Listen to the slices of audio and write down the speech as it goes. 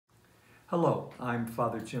Hello, I'm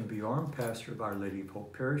Father Jim Bjorn, pastor of Our Lady of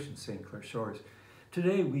Hope Parish in St. Clair Shores.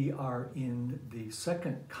 Today we are in the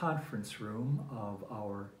second conference room of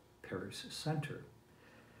our parish center.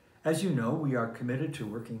 As you know, we are committed to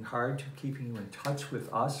working hard to keeping you in touch with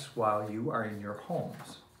us while you are in your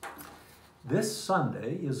homes. This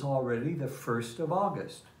Sunday is already the 1st of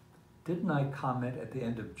August. Didn't I comment at the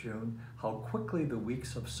end of June how quickly the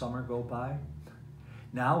weeks of summer go by?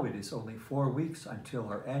 Now it is only 4 weeks until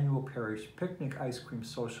our annual parish picnic ice cream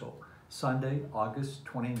social, Sunday, August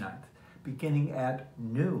 29th, beginning at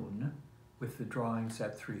noon with the drawings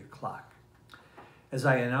at 3 o'clock. As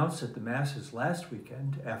I announced at the Masses last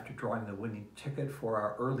weekend, after drawing the winning ticket for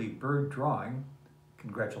our early bird drawing,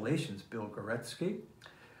 congratulations, Bill Goretsky,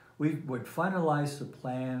 we would finalize the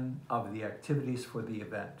plan of the activities for the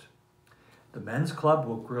event. The men's club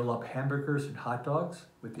will grill up hamburgers and hot dogs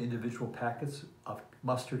with individual packets of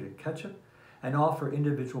mustard and ketchup and offer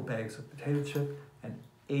individual bags of potato chip and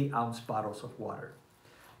 8-ounce bottles of water.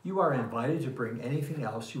 You are invited to bring anything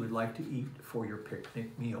else you would like to eat for your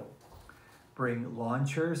picnic meal. Bring lawn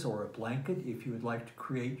chairs or a blanket if you would like to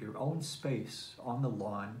create your own space on the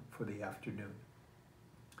lawn for the afternoon.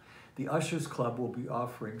 The Ushers Club will be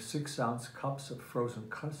offering 6-ounce cups of frozen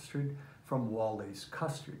custard from Wally's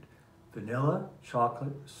Custard, vanilla,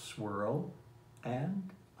 chocolate, swirl, and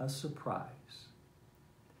a surprise.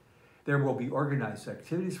 There will be organized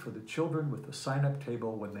activities for the children with a sign-up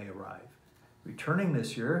table when they arrive. Returning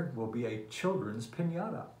this year will be a children's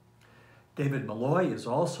piñata. David Malloy is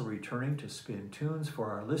also returning to spin tunes for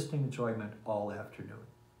our listening enjoyment all afternoon.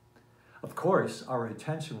 Of course, our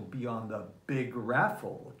attention will be on the big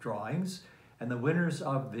raffle drawings and the winners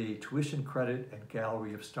of the Tuition Credit and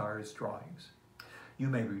Gallery of Stars drawings. You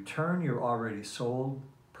may return your already sold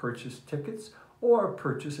purchased tickets or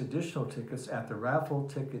purchase additional tickets at the raffle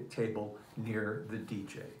ticket table near the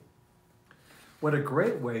DJ. What a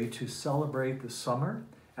great way to celebrate the summer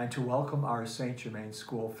and to welcome our St. Germain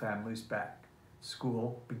School families back.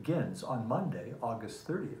 School begins on Monday, August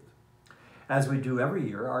 30th. As we do every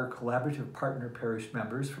year, our collaborative partner parish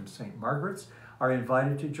members from St. Margaret's are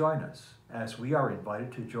invited to join us, as we are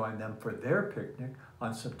invited to join them for their picnic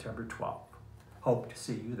on September 12th. Hope to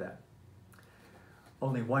see you then.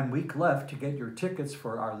 Only 1 week left to get your tickets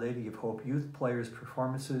for Our Lady of Hope Youth Players'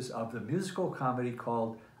 performances of the musical comedy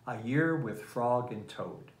called A Year with Frog and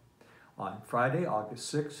Toad. On Friday,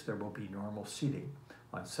 August 6th, there will be normal seating.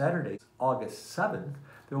 On Saturday, August 7th,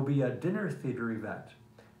 there will be a dinner theater event.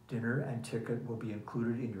 Dinner and ticket will be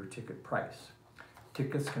included in your ticket price.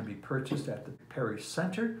 Tickets can be purchased at the parish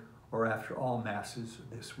center or after all masses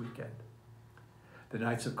this weekend. The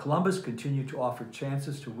Knights of Columbus continue to offer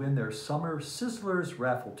chances to win their Summer Sizzlers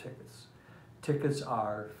raffle tickets. Tickets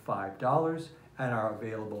are $5 and are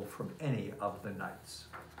available from any of the Knights.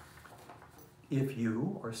 If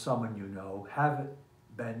you or someone you know haven't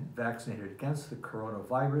been vaccinated against the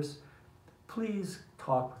coronavirus, please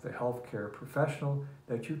talk with a healthcare professional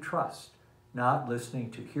that you trust, not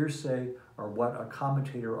listening to hearsay or what a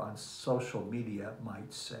commentator on social media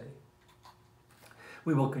might say.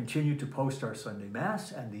 We will continue to post our Sunday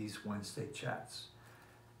Mass and these Wednesday chats.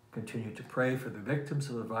 Continue to pray for the victims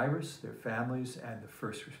of the virus, their families, and the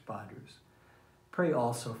first responders. Pray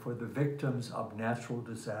also for the victims of natural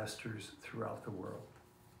disasters throughout the world.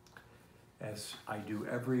 As I do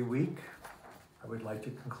every week, I would like to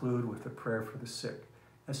conclude with a prayer for the sick,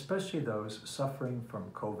 especially those suffering from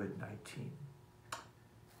COVID-19.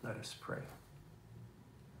 Let us pray.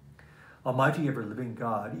 Almighty ever-living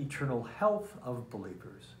God, eternal health of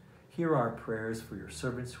believers, hear our prayers for your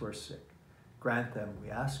servants who are sick. Grant them,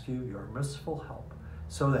 we ask you, your merciful help,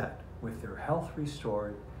 so that, with their health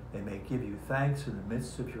restored, they may give you thanks in the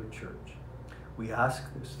midst of your church. We ask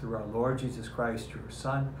this through our Lord Jesus Christ, your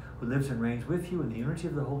Son, who lives and reigns with you in the unity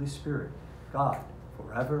of the Holy Spirit, God,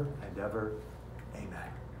 forever and ever.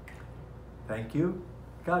 Amen. Thank you,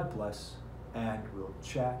 God bless, and we'll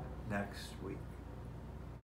chat next week.